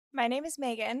My name is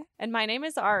Megan. And my name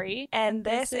is Ari. And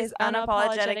this is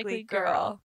Unapologetically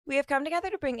Girl. We have come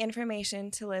together to bring information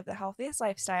to live the healthiest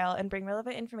lifestyle and bring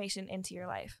relevant information into your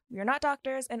life. We are not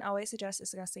doctors and always suggest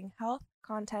discussing health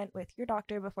content with your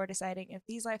doctor before deciding if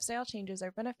these lifestyle changes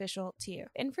are beneficial to you.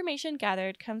 Information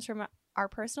gathered comes from our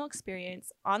personal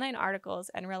experience, online articles,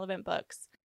 and relevant books.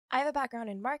 I have a background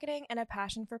in marketing and a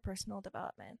passion for personal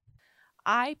development.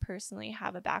 I personally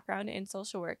have a background in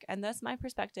social work, and thus my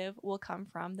perspective will come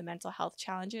from the mental health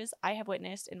challenges I have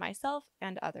witnessed in myself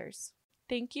and others.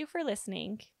 Thank you for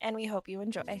listening, and we hope you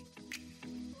enjoy.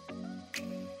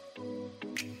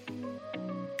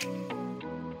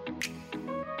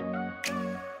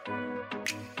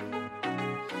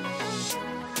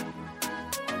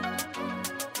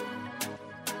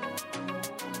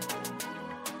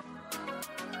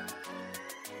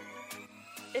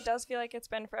 It does feel like it's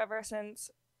been forever since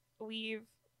we've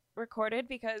recorded,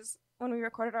 because when we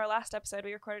recorded our last episode,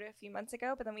 we recorded it a few months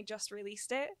ago, but then we just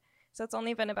released it. So it's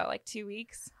only been about like 2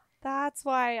 weeks. That's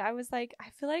why I was like, I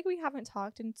feel like we haven't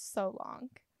talked in so long.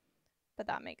 But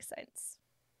that makes sense.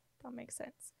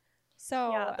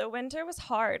 So yeah, the winter was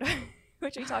hard,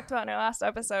 which we talked about in our last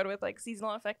episode with like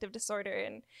seasonal affective disorder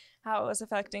and how it was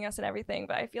affecting us and everything.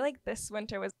 But I feel like this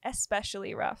winter was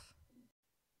especially rough.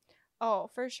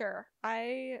 Oh, for sure.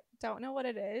 I don't know what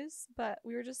it is, but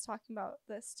we were just talking about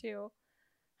this too.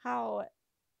 How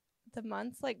the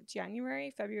months like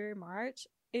January, February, March,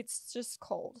 it's just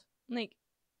cold. Like,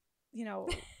 you know,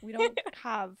 we don't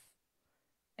have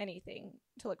anything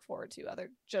to look forward to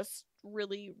other just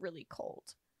really, really cold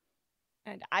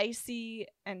and icy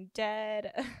and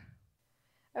dead.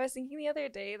 I was thinking the other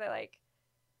day that like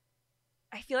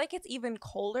I feel like it's even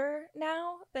colder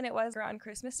now than it was around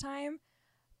Christmas time,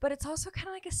 but it's also kind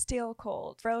of like a stale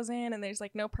cold, frozen, and there's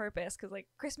like no purpose because like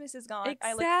Christmas is gone.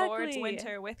 Exactly. I look forward to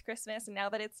winter with Christmas, and now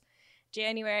that it's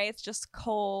January, it's just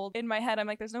cold. In my head, I'm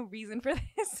like, there's no reason for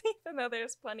this, even though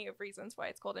there's plenty of reasons why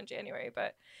it's cold in January.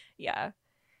 But yeah,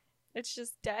 it's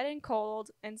just dead and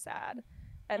cold and sad.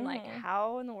 And like,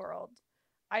 how in the world?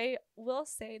 I will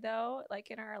say though, like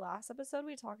in our last episode,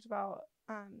 we talked about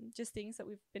just things that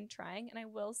we've been trying. And I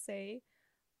will say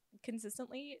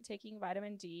consistently taking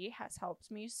vitamin D has helped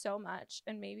me so much.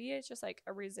 And maybe it's just like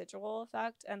a residual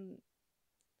effect, and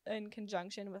in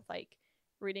conjunction with like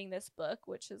reading this book,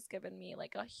 which has given me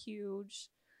like a huge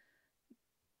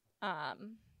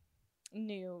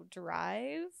new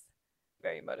drive.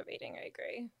 Very motivating, I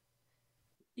agree.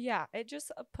 Yeah, it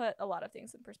just put a lot of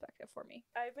things in perspective for me.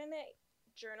 I've been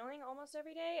journaling almost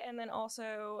every day, and then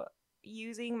also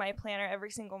using my planner every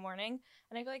single morning,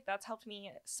 and I feel like that's helped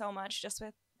me so much, just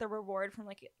with the reward from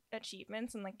like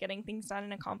achievements and like getting things done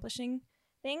and accomplishing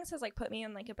things has like put me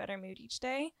in like a better mood each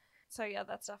day. So yeah,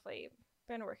 that's definitely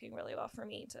been working really well for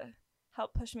me to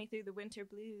help push me through the winter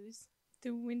blues.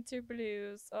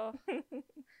 Oh,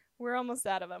 we're almost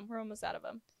out of them.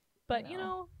 But you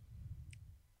know,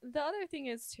 the other thing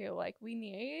is too, like, we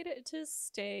need to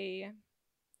stay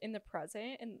in the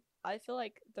present. And I feel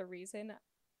like the reason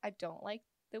I don't like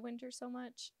the winter so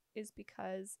much is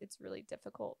because it's really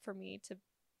difficult for me to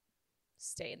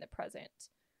stay in the present,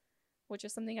 which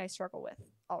is something I struggle with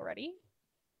already.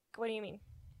 What do you mean?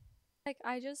 Like,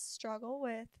 I just struggle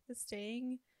with the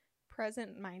staying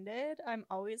present minded. I'm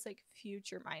always like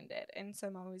future minded, and so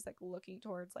I'm always like looking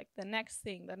towards like the next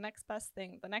thing, the next best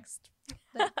thing, the next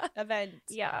event.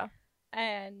 Yeah.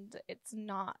 And it's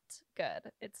not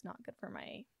good. It's not good for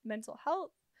my mental health.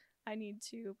 I need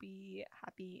to be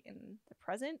happy in the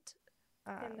present,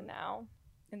 in the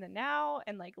now,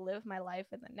 and like live my life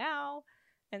in the now,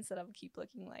 instead of keep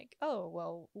looking like, oh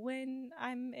well, when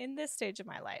I'm in this stage of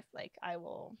my life, like I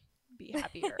will be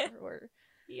happier. Or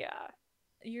yeah,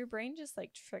 your brain just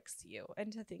like tricks you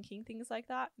into thinking things like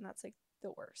that, and that's like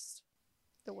the worst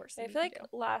thing. I feel like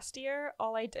last year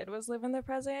all I did was live in the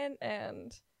present,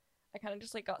 and I kind of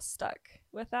just like got stuck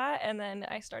with that, and then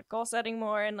I started goal setting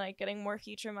more and like getting more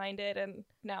future minded, and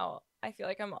now I feel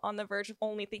like I'm on the verge of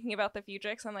only thinking about the future,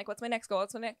 because I'm like, what's my next goal,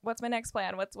 what's my next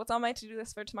plan, what's on my to-do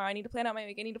list for tomorrow. I need to plan out my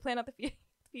week, I need to plan out the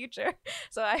future.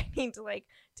 So I need to like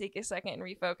take a second and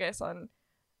refocus on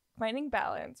finding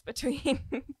balance between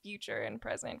future and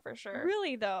present, for sure.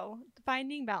 Really though,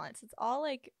 finding balance, it's all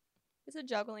like, it's a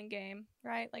juggling game,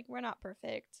 right? Like, we're not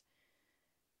perfect,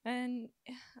 and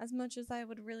as much as I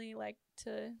would really like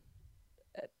to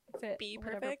be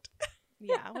perfect,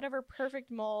 whatever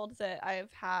perfect mold that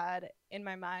I've had in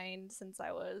my mind since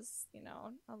I was, you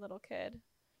know, a little kid,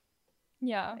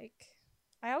 like,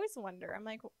 I always wonder, I'm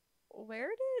like, where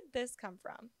did this come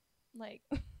from? Like,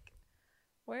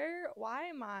 why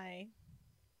am I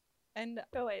And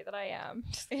the way that I am.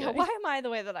 yeah, why am I the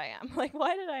way that I am? Like,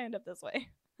 why did I end up this way?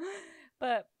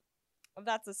 But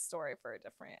that's a story for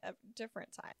a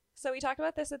different time. So we talked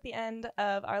about this at the end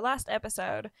of our last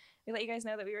episode. We let you guys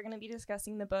know that we were going to be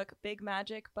discussing the book Big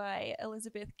Magic by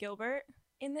Elizabeth Gilbert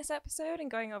in this episode and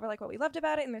going over like what we loved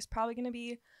about it. And there's probably going to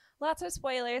be lots of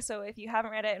spoilers. So if you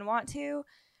haven't read it and want to,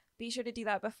 be sure to do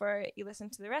that before you listen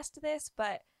to the rest of this.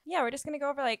 But yeah, we're just going to go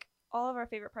over like all of our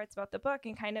favorite parts about the book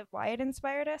and kind of why it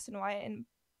inspired us and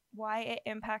why it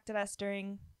impacted us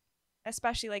during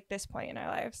especially like this point in our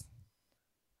lives.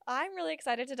 I'm really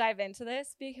excited to dive into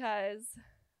this because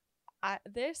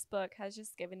this book has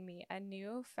just given me a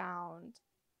newfound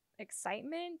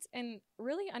excitement and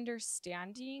really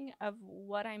understanding of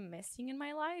what I'm missing in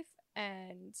my life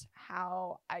and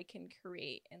how I can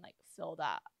create and like fill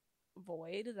that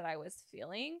void that I was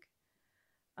feeling.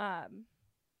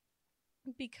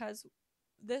 Because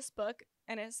this book,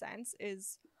 in a sense,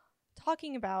 is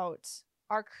talking about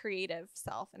our creative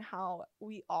self and how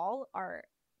we all are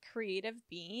creative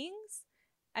beings.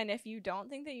 And if you don't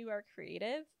think that you are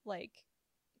creative, like,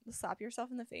 slap yourself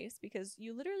in the face, because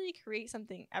you literally create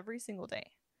something every single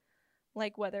day.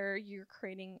 Like whether you're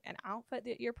creating an outfit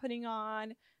that you're putting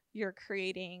on, you're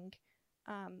creating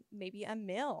maybe a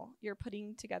meal, you're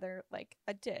putting together like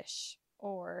a dish,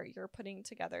 or you're putting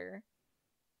together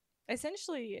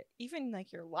essentially even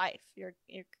like your life. You're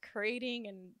creating,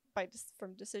 and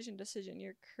from decision to decision,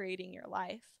 you're creating your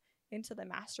life into the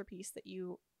masterpiece that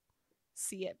you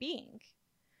see it being.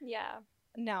 Yeah.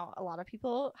 Now, a lot of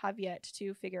people have yet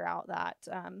to figure out that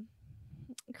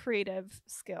creative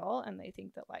skill, and they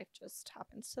think that life just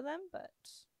happens to them, but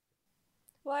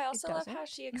well, I also love how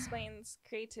she explains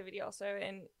creativity also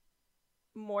in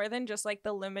more than just like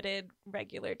the limited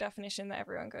regular definition that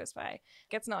everyone goes by.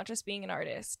 It's not just being an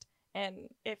artist. And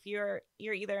if you're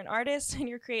either an artist and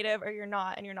you're creative, or you're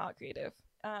not and you're not creative.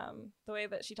 The way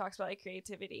that she talks about like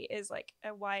creativity is like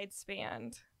a wide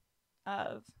span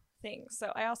of things.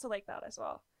 So I also like that as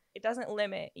well. It doesn't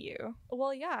limit you.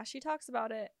 Well, yeah, she talks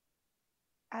about it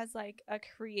as like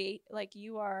like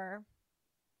you are,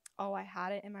 oh, I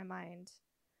had it in my mind.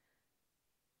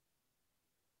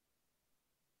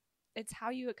 It's how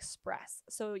you express.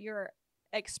 So your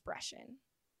expression.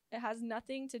 It has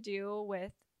nothing to do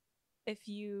with if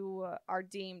you are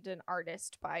deemed an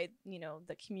artist by,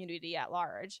 the community at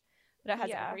large. But it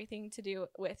has everything to do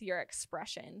with your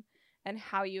expression and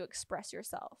how you express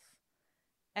yourself.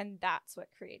 And that's what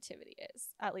creativity is,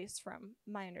 at least from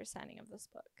my understanding of this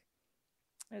book.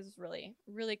 It was really,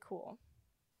 really cool.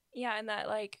 Yeah, and that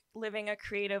like living a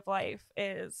creative life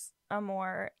is a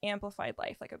more amplified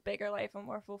life, like a bigger life, a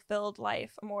more fulfilled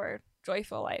life, a more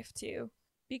joyful life too.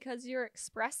 Because you're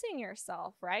expressing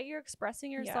yourself, right? You're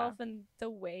expressing yourself in the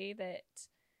way that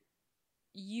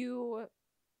you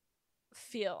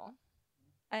feel.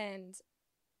 And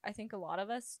I think a lot of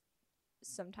us,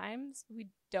 sometimes we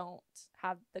don't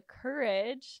have the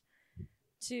courage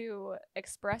to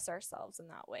express ourselves in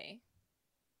that way.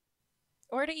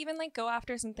 Or to even like go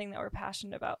after something that we're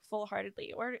passionate about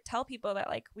full-heartedly, or tell people that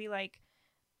like we like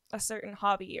a certain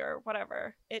hobby or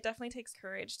whatever. It definitely takes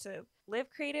courage to live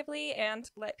creatively and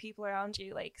let people around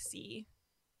you like see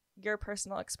your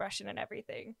personal expression and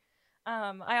everything.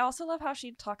 I also love how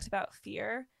she talks about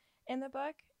fear in the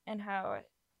book and how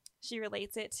she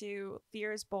relates it to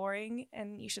fear is boring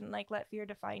and you shouldn't like let fear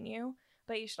define you,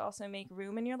 but you should also make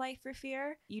room in your life for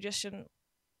fear. You just shouldn't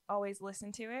always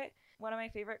listen to it. One of my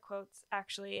favorite quotes,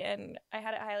 actually, and I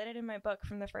had it highlighted in my book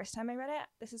from the first time I read it.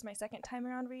 This is my second time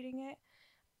around reading it.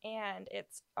 And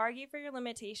it's argue for your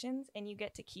limitations and you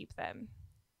get to keep them.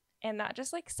 And that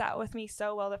just like sat with me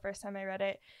so well the first time I read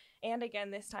it. And again,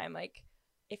 this time, like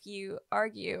if you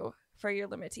argue for your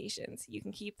limitations, you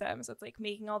can keep them. So it's like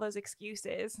making all those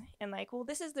excuses and like, well,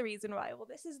 this is the reason why. Well,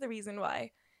 this is the reason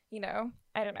why,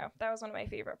 I don't know. That was one of my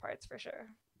favorite parts for sure.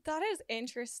 That is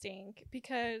interesting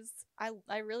because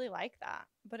I really like that.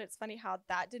 But it's funny how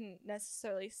that didn't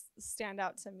necessarily stand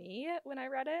out to me when I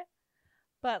read it.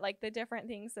 But like the different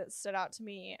things that stood out to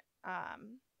me,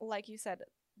 like you said,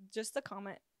 just the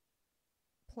comment,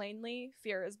 plainly,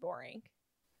 fear is boring.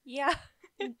 Yeah.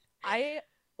 I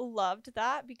loved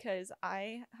that because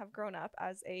I have grown up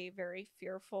as a very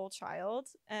fearful child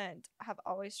and have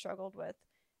always struggled with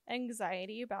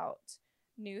anxiety about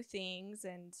new things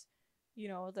and,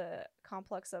 the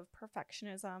complex of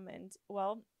perfectionism. And,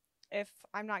 well, if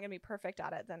I'm not going to be perfect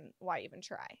at it, then why even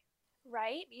try?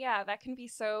 Right? Yeah, that can be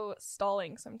so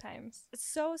stalling sometimes. It's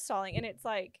so stalling. And it's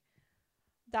like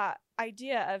that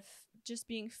idea of just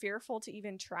being fearful to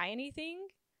even try anything,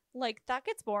 like that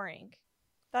gets boring.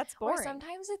 That's boring. Or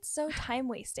sometimes it's so time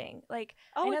wasting. Like,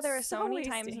 Oh, I know it's there are so many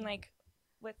wasting. times in like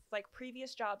with like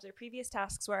previous jobs or previous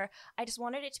tasks where I just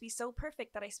wanted it to be so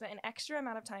perfect that I spent an extra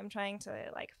amount of time trying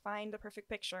to like find the perfect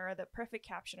picture or the perfect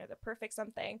caption or the perfect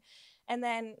something. And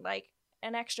then like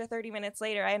an extra 30 minutes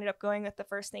later, I ended up going with the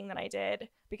first thing that I did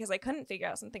because I couldn't figure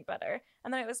out something better.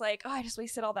 And then it was like, oh, I just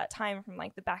wasted all that time from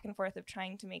like the back and forth of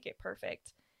trying to make it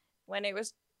perfect when it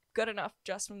was good enough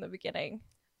just from the beginning.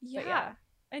 Yeah.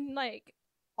 And like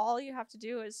all you have to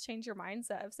do is change your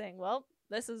mindset of saying, well,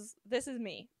 this is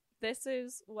me. This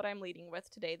is what I'm leading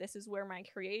with today. This is where my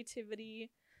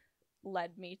creativity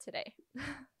led me today.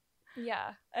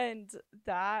 Yeah. And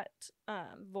that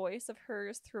voice of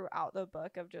hers throughout the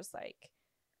book of just like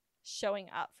showing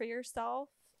up for yourself.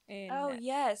 Oh,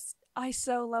 yes. I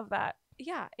so love that.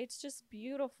 Yeah, it's just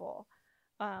beautiful.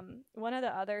 One of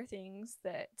the other things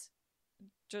that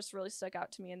just really stuck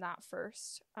out to me in that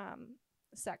first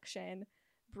section,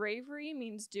 bravery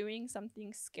means doing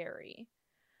something scary.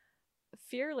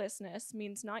 Fearlessness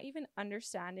means not even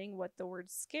understanding what the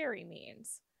word scary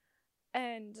means.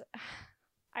 And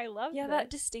I love that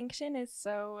distinction is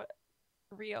so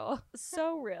real.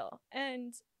 So real.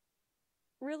 And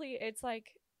really, it's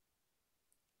like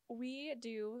we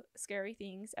do scary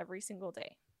things every single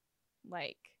day.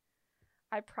 Like,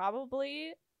 I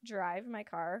probably drive my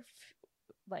car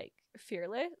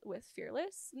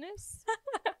fearlessness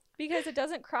because it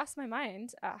doesn't cross my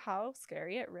mind at how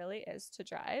scary it really is to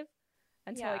drive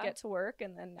until I get to work,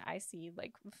 and then I see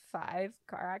like 5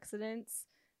 car accidents,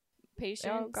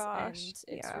 patients, and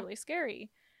it's really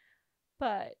scary.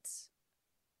 But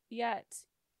yet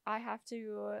I have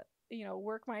to,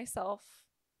 work myself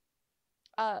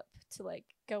up to like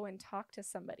go and talk to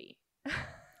somebody.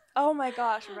 Oh my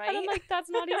gosh, right? And I'm like, that's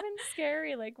not even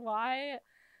scary. Like, why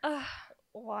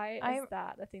is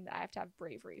that a thing that I have to have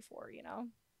bravery for,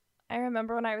 I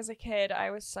remember when I was a kid,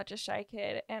 I was such a shy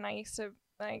kid, and I used to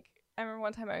like, I remember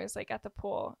one time I was like at the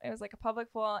pool. It was like a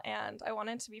public pool, and I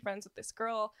wanted to be friends with this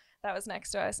girl that was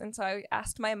next to us. And so I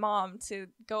asked my mom to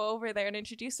go over there and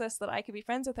introduce us so that I could be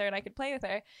friends with her and I could play with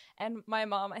her. And my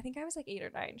mom, I think I was like 8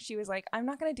 or 9, she was like, I'm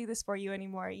not going to do this for you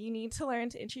anymore. You need to learn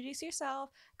to introduce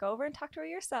yourself, go over and talk to her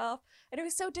yourself. And it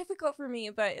was so difficult for me,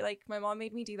 but like my mom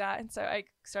made me do that. And so I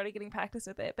started getting practice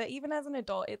with it. But even as an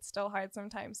adult, it's still hard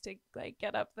sometimes to like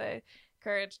get up the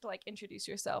courage to like introduce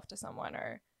yourself to someone,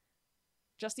 or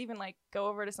just even like go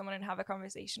over to someone and have a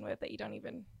conversation with that you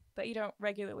don't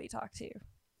regularly talk to.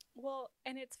 Well,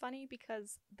 and it's funny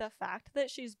because the fact that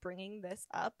she's bringing this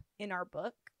up in our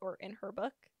book, or in her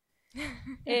book,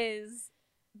 is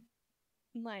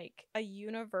like a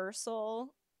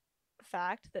universal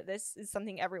fact that this is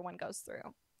something everyone goes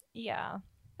through. Yeah.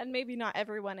 And maybe not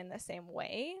everyone in the same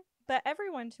way, but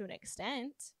everyone to an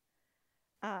extent.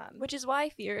 Which is why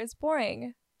fear is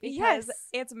boring. Because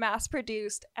it's mass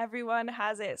produced. Everyone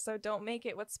has it. So don't make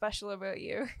it what's special about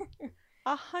you.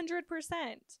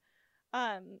 100%.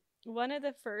 One of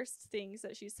the first things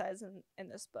that she says in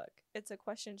this book, it's a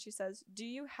question. She says, do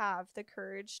you have the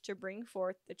courage to bring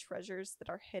forth the treasures that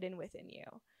are hidden within you?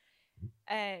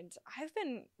 And I've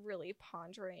been really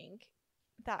pondering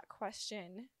that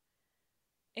question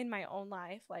in my own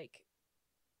life. Like,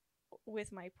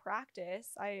 with my practice,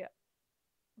 I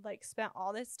like spent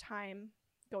all this time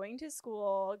going to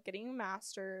school, getting a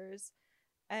master's,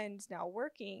 and now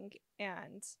working.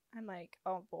 And I'm like,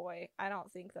 oh boy, I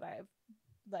don't think that I've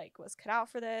like was cut out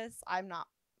for this. I'm not,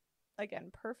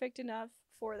 again, perfect enough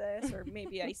for this. Or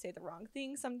maybe I say the wrong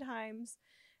thing sometimes.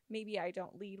 Maybe I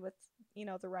don't lead with,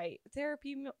 the right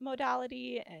therapy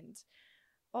modality. And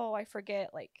I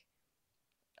forget like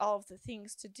all of the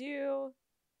things to do.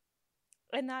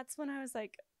 And that's when I was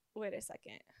like, wait a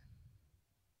second.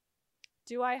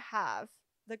 Do I have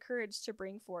the courage to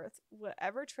bring forth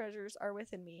whatever treasures are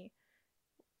within me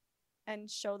and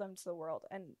show them to the world?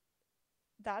 And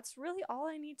that's really all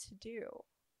I need to do.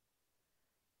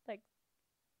 Like,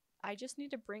 I just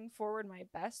need to bring forward my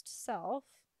best self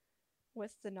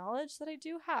with the knowledge that I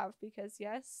do have, because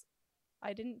yes,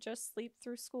 I didn't just sleep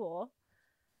through school,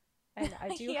 and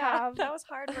I do have that was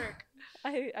hard work.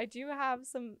 I do have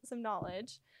some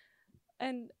knowledge,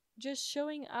 and just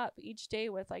showing up each day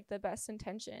with like the best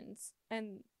intentions.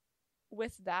 And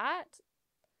with that,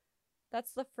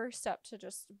 that's the first step to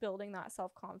just building that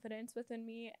self-confidence within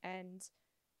me, and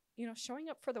showing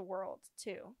up for the world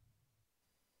too.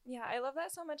 Yeah, I love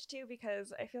that so much too,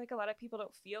 because I feel like a lot of people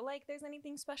don't feel like there's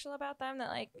anything special about them that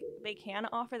like they can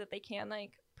offer, that they can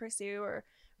like pursue or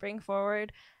bring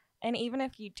forward. And even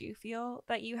if you do feel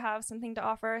that you have something to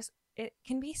offer, it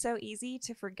can be so easy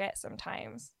to forget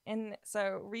sometimes. And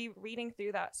so reading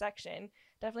through that section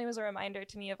definitely was a reminder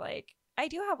to me of like, I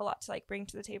do have a lot to like bring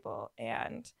to the table,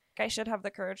 and I should have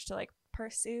the courage to like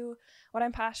pursue what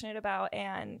I'm passionate about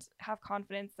and have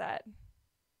confidence that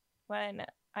when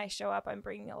I show up, I'm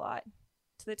bringing a lot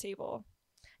to the table.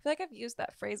 I feel like I've used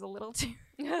that phrase a little too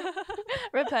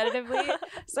repetitively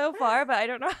so far, but I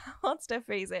don't know how else to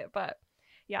phrase it. But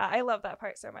yeah, I love that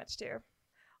part so much too.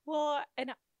 Well,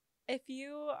 and if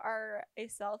you are a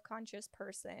self-conscious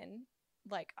person,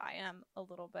 like I am a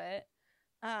little bit,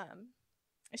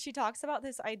 she talks about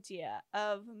this idea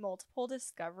of multiple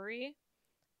discovery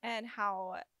and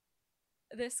how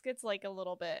this gets like a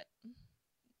little bit,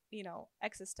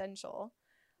 existential.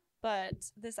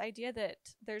 But this idea that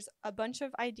there's a bunch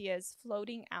of ideas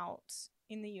floating out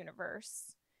in the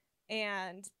universe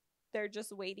and they're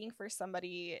just waiting for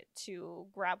somebody to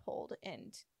grab hold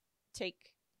and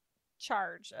take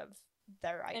charge of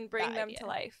their idea. And bring them to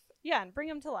life. Yeah, and bring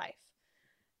them to life.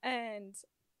 And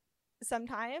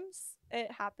sometimes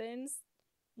it happens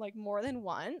like more than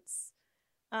once.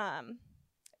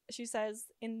 She says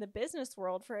in the business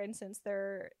world, for instance,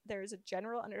 there's a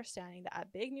general understanding that a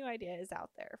big new idea is out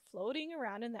there floating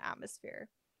around in the atmosphere,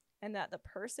 and that the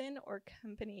person or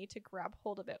company to grab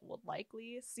hold of it will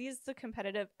likely seize the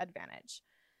competitive advantage.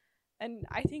 And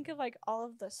I think of like all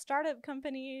of the startup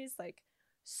companies, like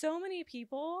so many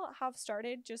people have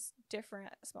started just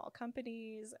different small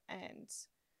companies, and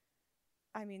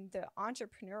I mean the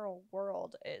entrepreneurial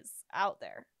world is out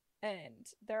there. And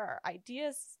there are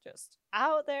ideas just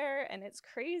out there, and it's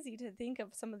crazy to think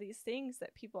of some of these things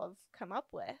that people have come up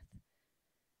with.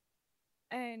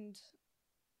 And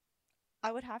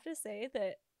I would have to say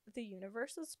that the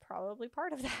universe is probably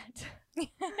part of that.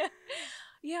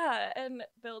 Yeah, and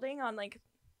building on like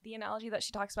the analogy that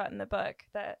she talks about in the book,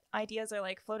 that ideas are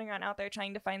like floating around out there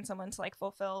trying to find someone to like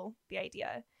fulfill the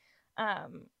idea.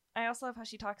 I also love how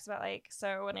she talks about like,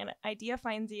 so when an idea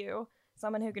finds you,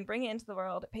 someone who can bring it into the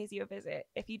world pays you a visit.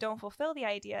 If you don't fulfill the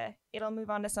idea, it'll move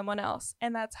on to someone else.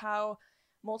 And that's how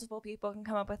multiple people can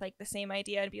come up with like the same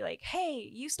idea and be like, hey,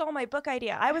 you stole my book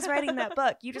idea. I was writing that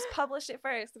book. You just published it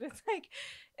first. And it's like,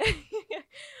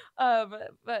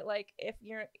 but like if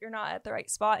you're not at the right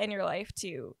spot in your life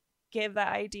to give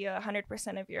that idea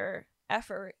 100% of your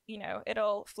effort,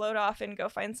 it'll float off and go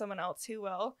find someone else who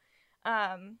will.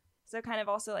 So kind of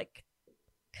also like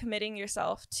committing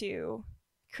yourself to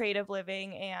creative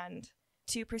living and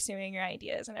to pursuing your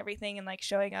ideas and everything, and like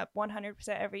showing up 100%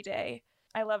 every day.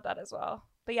 I love that as well.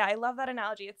 But yeah, I love that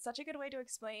analogy. It's such a good way to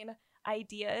explain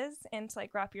ideas and to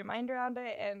like wrap your mind around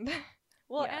it. And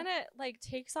well, yeah. And it like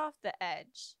takes off the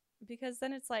edge, because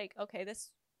then it's like, okay,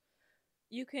 this,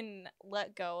 you can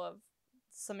let go of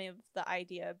some of the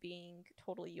idea being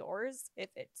totally yours if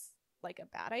it's like a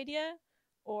bad idea,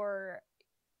 or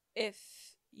if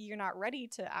you're not ready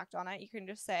to act on it, you can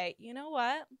just say, you know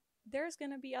what, there's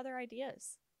gonna be other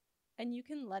ideas, and you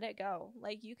can let it go.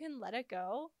 Like, you can let it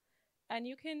go, and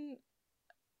you can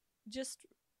just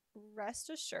rest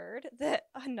assured that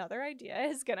another idea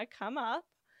is gonna come up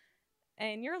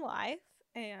in your life,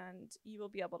 and you will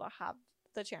be able to have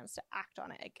the chance to act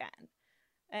on it again.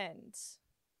 And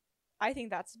I think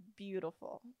that's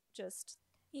beautiful. Just,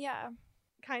 yeah,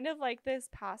 kind of like this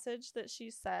passage that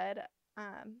she said,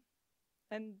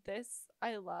 and this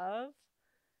I love,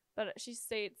 but she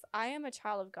states, I am a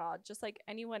child of God, just like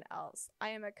anyone else. I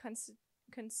am a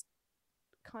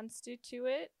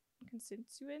constituent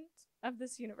of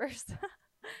this universe.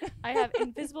 I have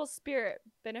invisible spirit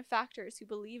benefactors who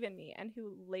believe in me and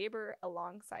who labor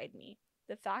alongside me.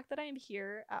 The fact that I am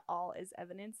here at all is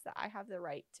evidence that I have the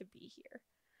right to be here.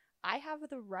 I have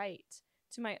the right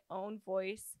to my own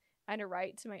voice and a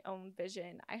right to my own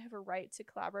vision. I have a right to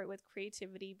collaborate with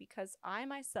creativity because I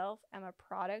myself am a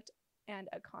product and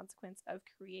a consequence of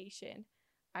creation.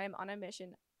 I am on a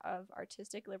mission of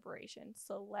artistic liberation,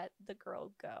 so let the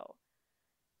girl go.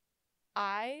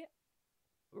 I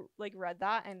like read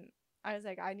that and I was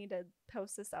like, I need to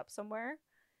post this up somewhere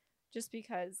just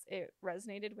because it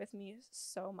resonated with me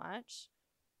so much.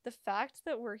 The fact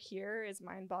that we're here is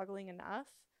mind-boggling enough.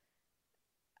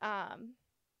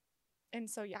 And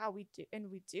so, yeah, we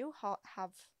do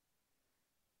have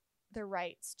the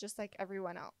rights just like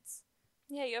everyone else.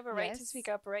 Yeah, you have a right to speak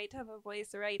up, a right to have a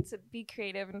voice, a right to be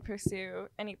creative and pursue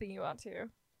anything you want to.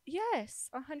 Yes,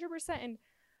 100%. And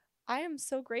I am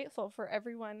so grateful for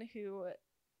everyone who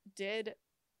did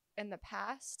in the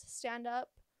past stand up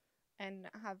and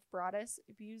have brought us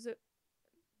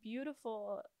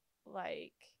beautiful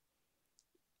like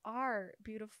art,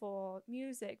 beautiful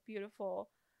music, beautiful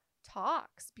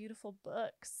talks, beautiful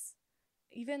books,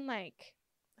 even like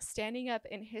standing up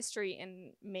in history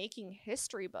and making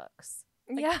history books.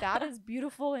 Like, yeah, that is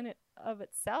beautiful in it of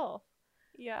itself.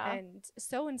 Yeah. and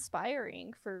so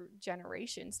inspiring for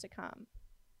generations to come.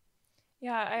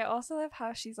 Yeah, I also love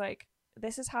how she's like,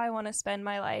 this is how I want to spend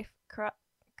my life,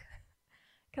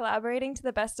 collaborating to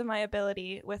the best of my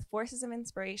ability with forces of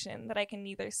inspiration that I can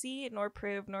neither see, nor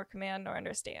prove, nor command, nor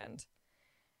understand.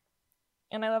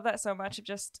 And I love that so much of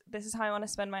just, this is how I want to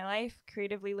spend my life,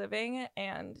 creatively living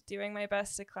and doing my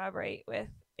best to collaborate with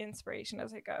inspiration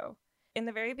as I go. In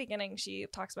the very beginning, she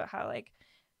talks about how like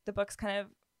the book's kind of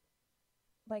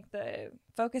like the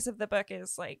focus of the book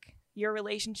is like your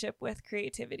relationship with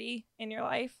creativity in your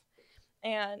life.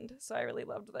 And so I really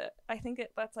loved that. I think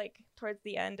that's like towards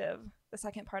the end of the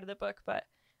second part of the book, but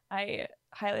I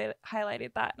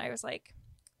highlighted that and I was like,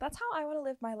 that's how I want to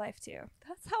live my life too.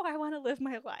 That's how I want to live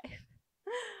my life.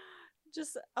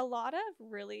 Just a lot of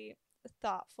really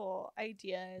thoughtful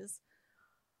ideas.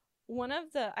 One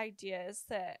of the ideas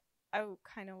that I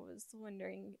kind of was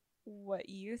wondering what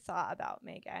you thought about,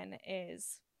 Megan,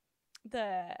 is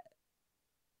the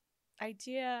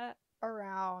idea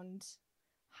around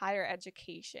higher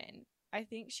education. I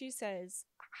think she says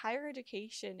higher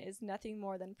education is nothing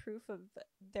more than proof of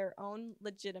their own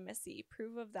legitimacy,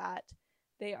 proof of that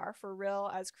they are for real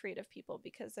as creative people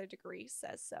because their degree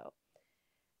says so.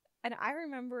 And I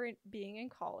remember being in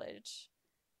college,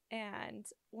 and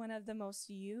one of the most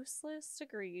useless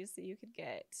degrees that you could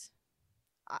get,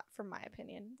 from my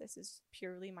opinion, this is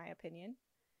purely my opinion,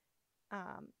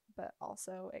 but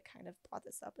also it kind of brought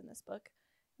this up in this book,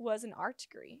 was an art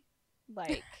degree.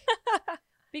 Like,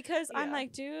 because yeah. I'm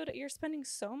like, dude, you're spending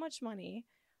so much money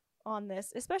on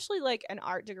this, especially like an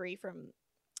art degree from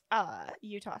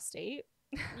Utah State.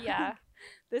 Yeah.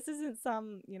 This isn't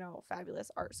some, fabulous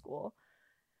art school.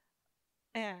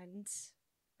 And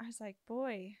I was like,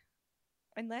 boy,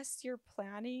 unless you're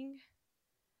planning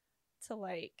to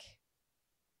like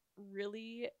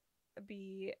really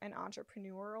be an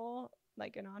entrepreneur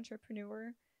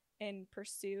and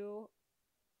pursue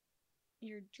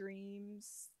your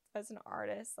dreams as an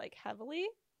artist like heavily.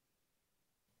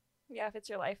 Yeah, if it's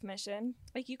your life mission.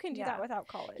 Like you can do that without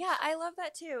college. Yeah, I love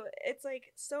that too. It's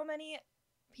like so many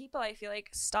people I feel like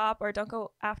stop or don't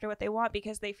go after what they want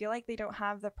because they feel like they don't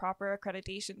have the proper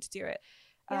accreditation to do it.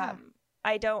 Yeah.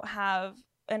 I don't have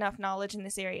enough knowledge in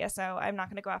this area, so I'm not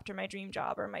going to go after my dream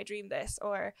job or my dream this,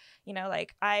 or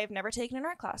like I've never taken an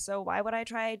art class, so why would I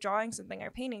try drawing something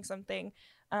or painting something?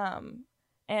 And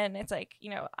it's like,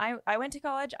 I went to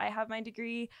college, I have my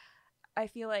degree. I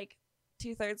feel like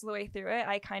 2/3 of the way through it,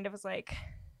 I kind of was like,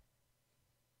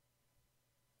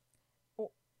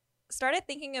 started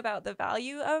thinking about the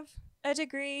value of a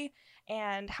degree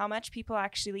and how much people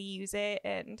actually use it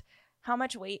and how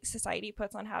much weight society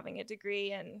puts on having a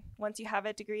degree. And once you have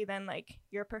a degree, then like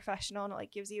you're a professional and it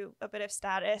like gives you a bit of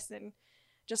status and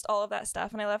just all of that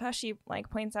stuff. And I love how she like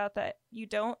points out that you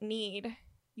don't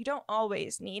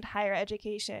always need higher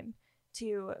education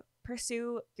to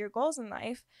pursue your goals in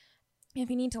life. If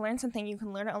you need to learn something, you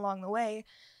can learn it along the way.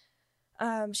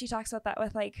 She talks about that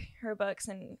with like her books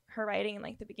and her writing in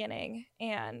like the beginning.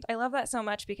 And I love that so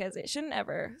much because it shouldn't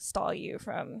ever stall you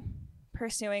from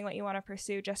pursuing what you want to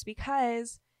pursue just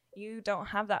because you don't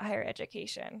have that higher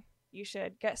education. You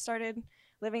should get started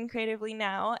living creatively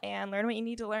now and learn what you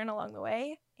need to learn along the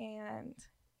way. And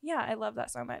yeah, I love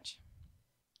that so much.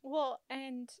 Well,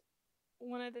 and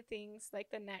one of the things,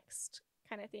 like the next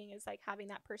kind of thing is like having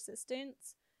that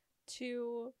persistence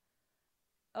to,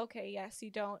 okay, yes,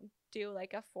 you don't do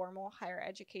like a formal higher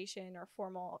education or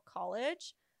formal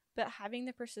college, but having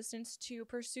the persistence to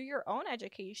pursue your own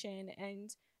education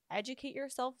and educate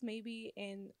yourself maybe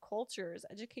in cultures,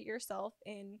 educate yourself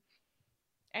in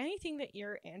anything that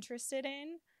you're interested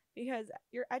in, because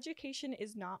your education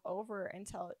is not over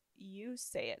until you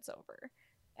say it's over.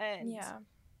 And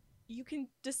you can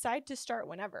decide to start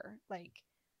whenever. Like,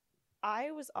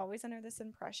 I was always under this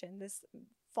impression, this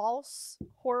false,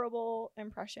 horrible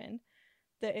impression,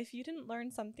 that if you didn't learn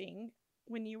something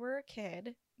when you were a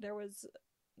kid, there was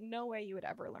no way you would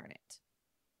ever learn it.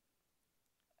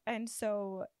 And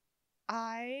so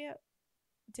I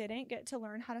didn't get to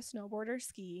learn how to snowboard or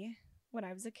ski when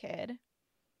I was a kid.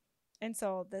 And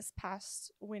so this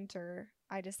past winter,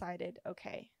 I decided,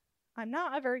 okay, I'm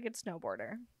not a very good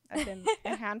snowboarder. I've been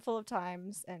a handful of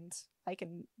times and I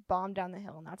can bomb down the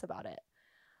hill and that's about it.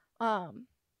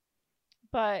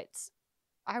 But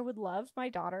I would love my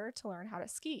daughter to learn how to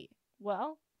ski.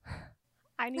 Well,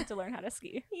 I need to learn how to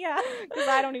ski. Yeah. Because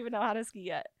I don't even know how to ski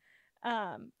yet.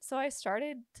 So I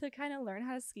started to kind of learn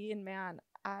how to ski, and man,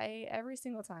 every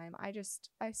single time I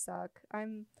suck. I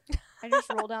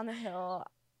just roll down the hill.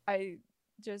 I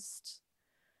just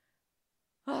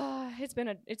it's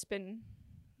been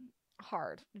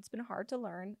hard. It's been hard to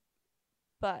learn,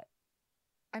 but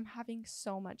I'm having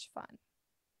so much fun.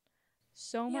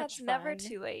 So Yeah, much it's fun. never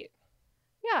too late.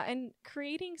 Yeah, and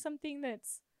creating something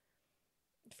that's,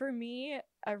 for me,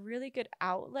 a really good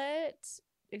outlet,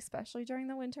 especially during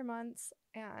the winter months.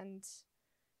 And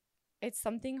it's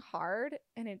something hard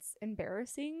and it's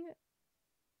embarrassing.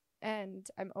 And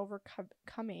I'm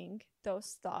overcoming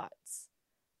those thoughts.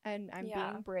 And I'm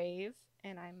being brave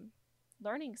and I'm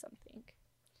learning something.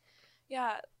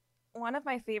 Yeah. One of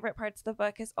my favorite parts of the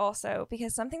book is also,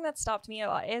 because something that stopped me a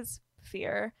lot is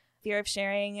fear of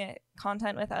sharing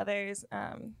content with others,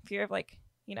 fear of like,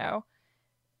 you know,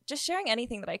 just sharing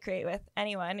anything that I create with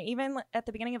anyone. Even at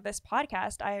the beginning of this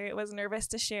podcast, I was nervous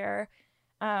to share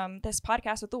this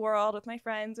podcast with the world, with my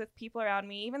friends, with people around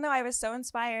me, even though I was so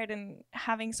inspired and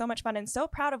having so much fun and so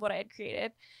proud of what I had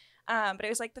created. But it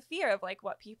was like the fear of like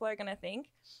what people are going to think.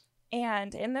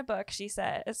 And in the book, she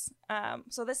says,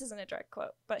 so this isn't a direct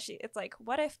quote, but it's like,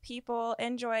 what if people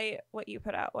enjoy what you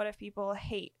put out? What if people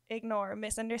hate, ignore,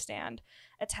 misunderstand,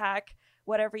 attack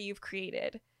whatever you've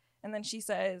created? And then she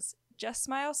says, just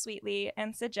smile sweetly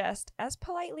and suggest as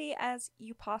politely as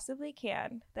you possibly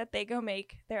can that they go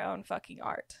make their own fucking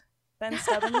art. Then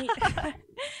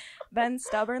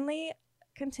stubbornly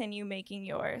continue making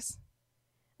yours.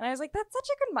 And I was like, that's such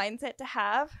a good mindset to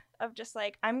have, of just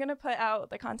like, I'm going to put out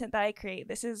the content that I create.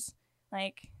 This is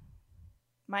like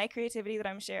my creativity that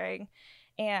I'm sharing.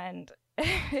 And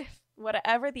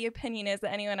whatever the opinion is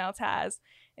that anyone else has,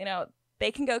 you know, they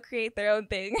can go create their own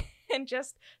thing and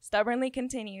just stubbornly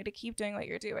continue to keep doing what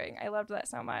you're doing. I loved that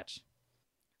so much.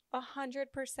 100%.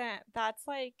 That's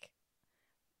like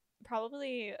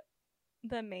probably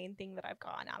the main thing that I've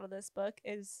gotten out of this book,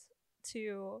 is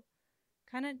to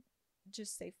kind of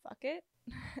just say fuck it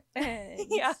and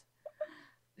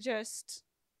just,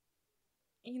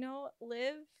 you know,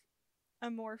 live a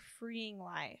more freeing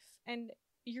life. And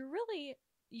you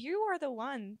are the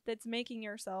one that's making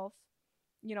yourself,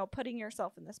 you know, putting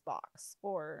yourself in this box,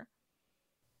 or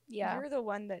you're the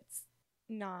one that's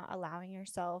not allowing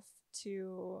yourself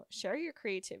to share your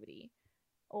creativity,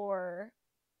 or,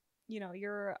 you know,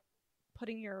 you're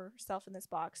putting yourself in this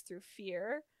box through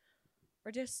fear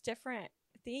or just different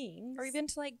things, or even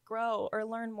to like grow or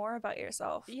learn more about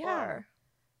yourself. Or,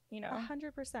 you know,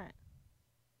 100%.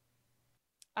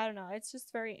 I don't know, it's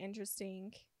just very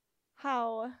interesting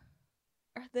how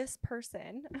this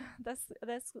person,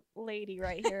 this lady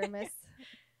right here,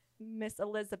 Miss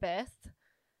Elizabeth,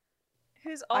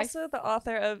 who's also the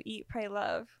author of Eat, Pray,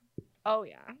 Love. Oh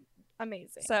yeah,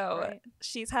 amazing. So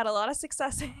she's had a lot of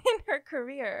success in her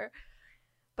career.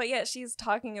 But yet she's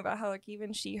talking about how like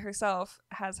even she herself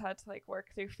has had to like work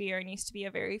through fear and used to be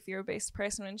a very fear-based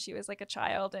person when she was like a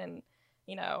child. And,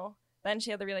 you know, then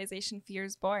she had the realization fear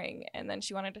is boring. And then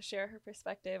she wanted to share her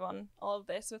perspective on all of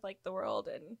this with like the world.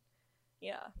 And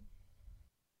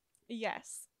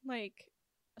yes, like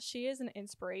she is an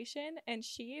inspiration, and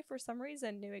she for some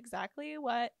reason knew exactly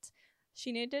what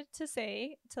she needed to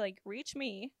say to like reach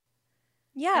me.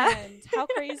 Yeah. And how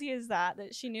crazy is that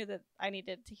she knew that I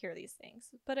needed to hear these things.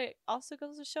 But it also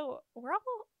goes to show we're all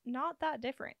not that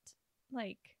different.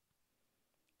 Like,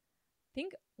 I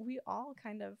think we all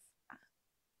kind of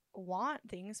want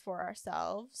things for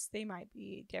ourselves. They might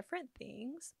be different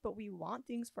things, but we want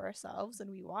things for ourselves,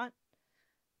 and we want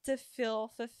to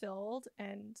feel fulfilled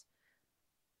and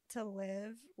to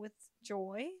live with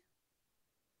joy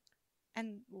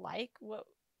and like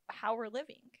how we're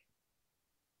living.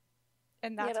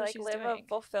 And that's what she's live doing. a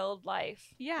fulfilled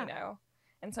life. Yeah. You know?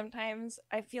 And sometimes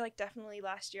I feel like definitely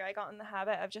last year I got in the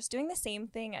habit of just doing the same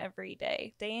thing every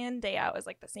day in, day out. It was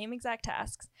like the same exact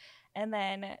tasks. And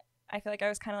then I feel like I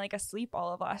was kind of like asleep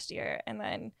all of last year. And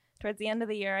then towards the end of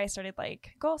the year, I started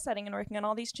like goal setting and working on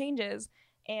all these changes.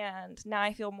 And now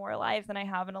I feel more alive than I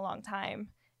have in a long time.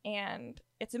 And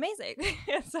it's amazing.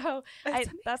 So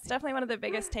that's definitely one of the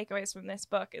biggest takeaways from this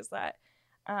book, is that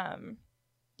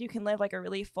you can live like a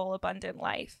really full, abundant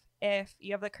life if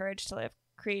you have the courage to live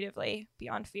creatively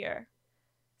beyond fear.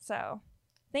 So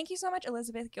thank you so much,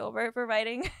 Elizabeth Gilbert, for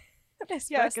writing this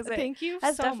book. Thank you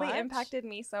has so definitely much. Impacted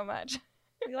me so much.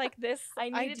 Like this I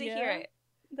needed to hear it.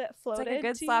 That floated. It's like a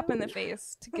good slap in the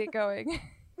face to get going.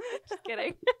 Just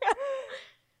kidding.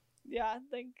 Yeah, I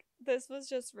think this was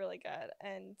just really good.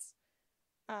 And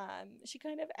she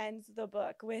kind of ends the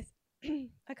book with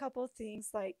a couple of things,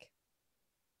 like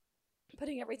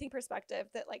putting everything in perspective,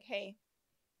 that like, hey,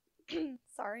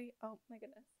 sorry, oh my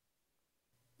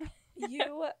goodness,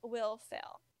 you will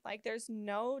fail. Like, there's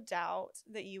no doubt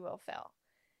that you will fail.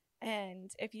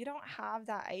 And if you don't have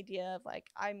that idea of like,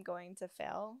 I'm going to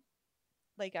fail,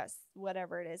 like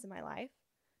whatever it is in my life,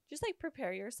 just like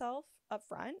prepare yourself up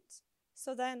front.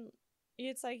 So then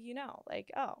it's like,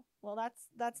 like, oh, well,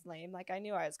 that's lame. Like, I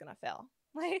knew I was gonna fail.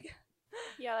 Like,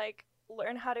 yeah, like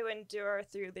learn how to endure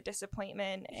through the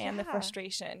disappointment and the Yeah.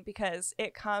 frustration, because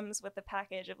it comes with the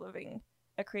package of living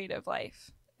a creative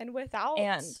life and without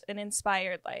and an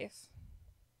inspired life.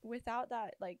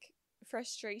 that like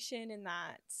frustration and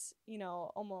that,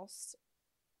 almost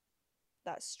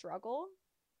that struggle,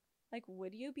 like,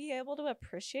 would you be able to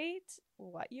appreciate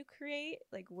what you create?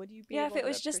 Like, would you be Yeah, able if it to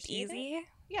was just appreciate it? easy,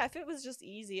 Yeah, if it was just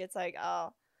easy, it's like,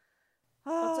 oh,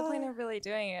 what's the point of really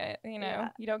doing it? Yeah.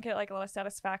 You don't get like a lot of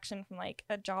satisfaction from like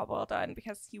a job well done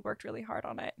because you worked really hard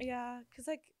on it. yeah, because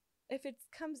like if it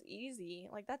comes easy,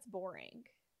 like, that's boring.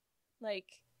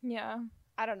 Like, Yeah,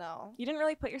 I don't know. you didn't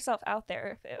really put yourself out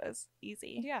there if it was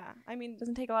easy. Yeah, I mean, It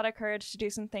doesn't take a lot of courage to do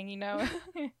something,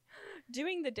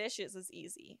 doing the dishes is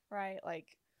easy, right?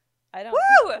 Like, I don't.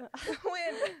 Woo!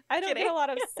 Win. I don't Kidding. get a lot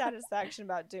of satisfaction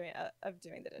about doing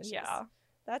the dishes. Yeah.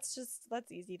 That's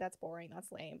easy. That's boring. That's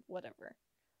lame. Whatever.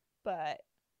 But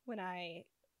when I,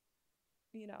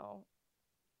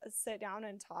 sit down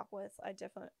and talk with a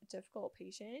difficult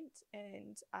patient,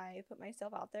 and I put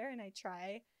myself out there and I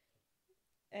try,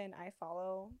 and I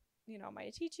follow,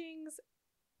 my teachings,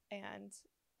 and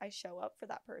I show up for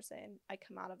that person, I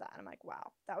come out of that and I'm like,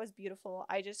 wow, that was beautiful.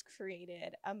 I just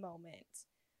created a moment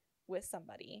with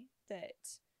somebody that,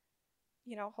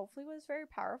 hopefully was very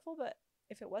powerful, but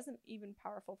if it wasn't even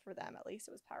powerful for them, at least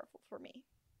it was powerful for me.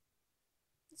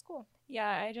 It's cool.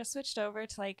 Yeah, I just switched over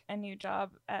to like a new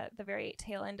job at the very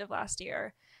tail end of last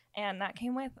year, and that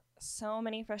came with so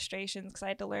many frustrations because I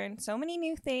had to learn so many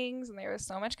new things and there was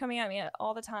so much coming at me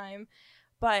all the time.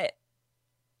 But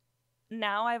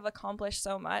now I've accomplished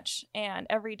so much, and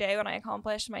every day when I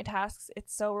accomplish my tasks,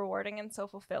 it's so rewarding and so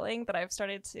fulfilling that I've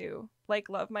started to like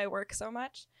love my work so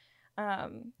much.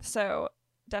 So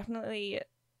definitely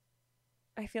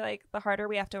I feel like the harder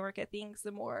we have to work at things,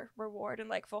 the more reward and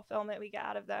like fulfillment we get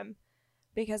out of them,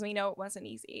 because we know it wasn't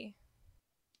easy.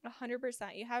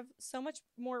 100%. You have so much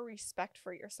more respect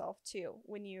for yourself too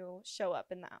when you show up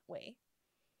in that way.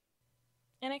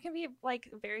 And it can be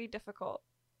like very difficult,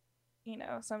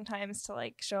 sometimes to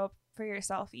like show up for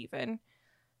yourself even.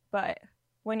 But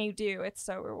when you do, it's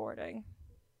so rewarding.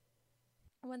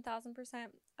 1000%.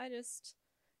 I just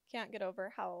can't get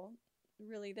over how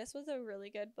really this was a really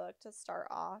good book to start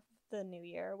off the new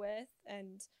year with,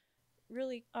 and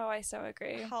really I so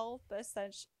agree. help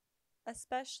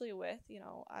especially with,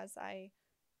 as I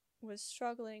was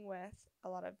struggling with a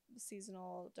lot of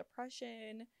seasonal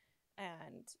depression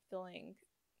and feeling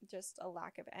just a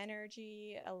lack of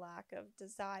energy, a lack of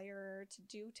desire to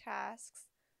do tasks.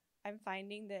 I'm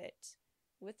finding that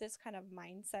with this kind of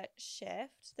mindset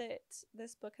shift that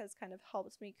this book has kind of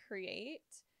helped me create,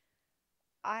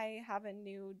 I have a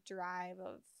new drive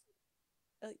of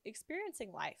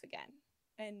experiencing life again,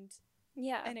 and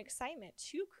an excitement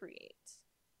to create.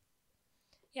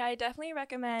 Yeah, I definitely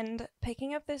recommend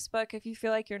picking up this book if you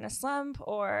feel like you're in a slump,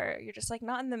 or you're just like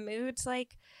not in the mood to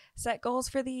like set goals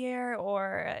for the year,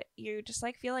 or you just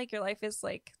like feel like your life is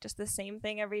like just the same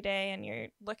thing every day and you're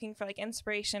looking for like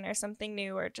inspiration or something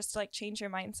new, or just to, like change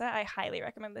your mindset. I highly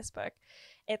recommend this book.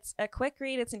 It's a quick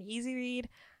read, it's an easy read,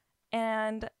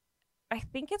 and I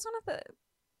think it's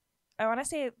I want to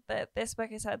say that this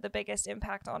book has had the biggest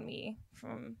impact on me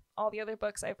from all the other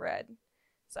books I've read.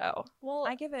 So, well,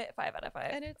 I give it 5 out of 5.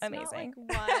 And it's amazing. Not like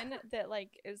one that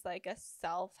like is like a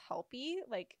self-helpy,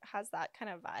 like has that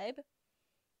kind of vibe.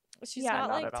 She's not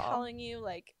like telling you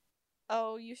like,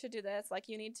 oh, you should do this. Like,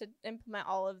 you need to implement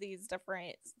all of these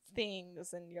different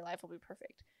things and your life will be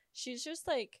perfect. She's just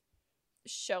like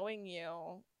showing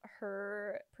you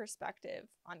her perspective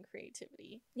on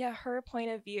creativity. Yeah, her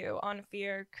point of view on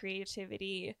fear,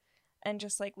 creativity, and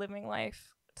just like living life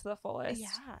to the fullest.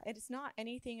 Yeah, it's not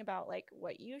anything about like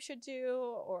what you should do,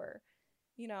 or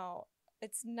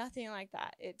it's nothing like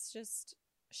that. It's just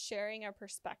sharing a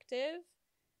perspective,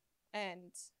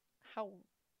 and how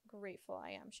grateful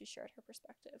I am she shared her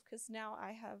perspective, because now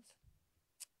I have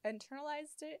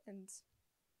internalized it and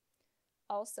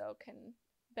also can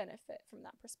benefit from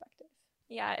that perspective.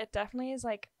 Yeah, it definitely is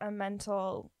like a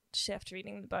mental shift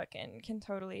reading the book, and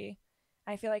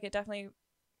I feel like it definitely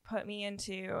put me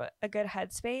into a good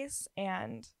headspace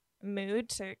and mood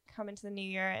to come into the new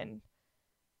year and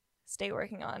stay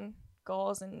working on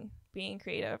goals and being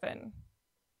creative and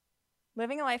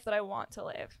living a life that I want to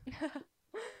live.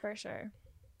 For sure.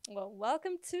 Well,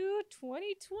 welcome to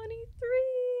 2023.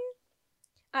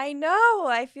 I know.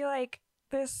 I feel like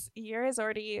this year is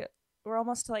we're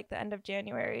almost to like the end of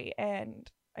January,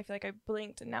 and I feel like I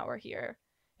blinked and now we're here.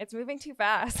 It's moving too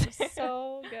fast.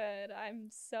 So good. I'm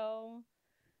so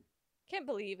can't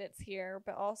believe it's here,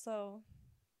 but also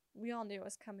we all knew it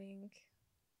was coming.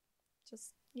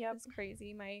 Just, it's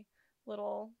crazy. My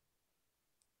little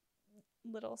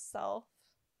self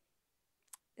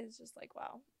is just like,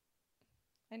 wow,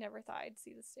 I never thought I'd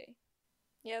see this day.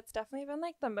 Yeah, it's definitely been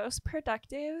like the most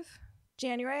productive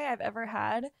January I've ever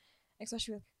had,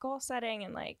 especially with goal setting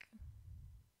and like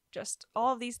just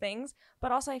all of these things.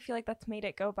 But also I feel like that's made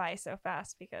it go by so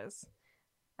fast because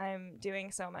I'm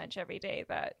doing so much every day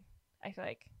that I feel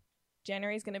like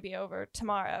January's going to be over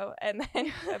tomorrow, and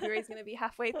then February's going to be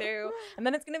halfway through, and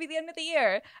then it's going to be the end of the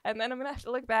year, and then I'm going to have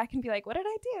to look back and be like, what did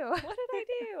I do? What did I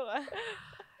do?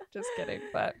 Just kidding,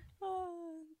 but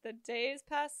the days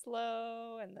pass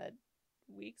slow and the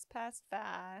weeks pass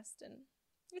fast, and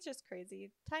it's just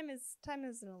crazy. Time is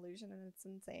an illusion, and it's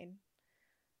insane.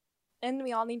 And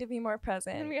we all need to be more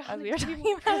present, as we were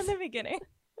talking about in the beginning.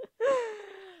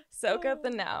 Soak up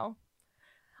the now.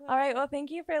 All right, well,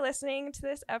 thank you for listening to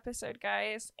this episode,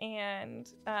 guys,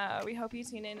 and we hope you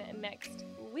tune in next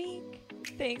week.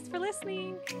 Thanks for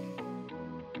listening.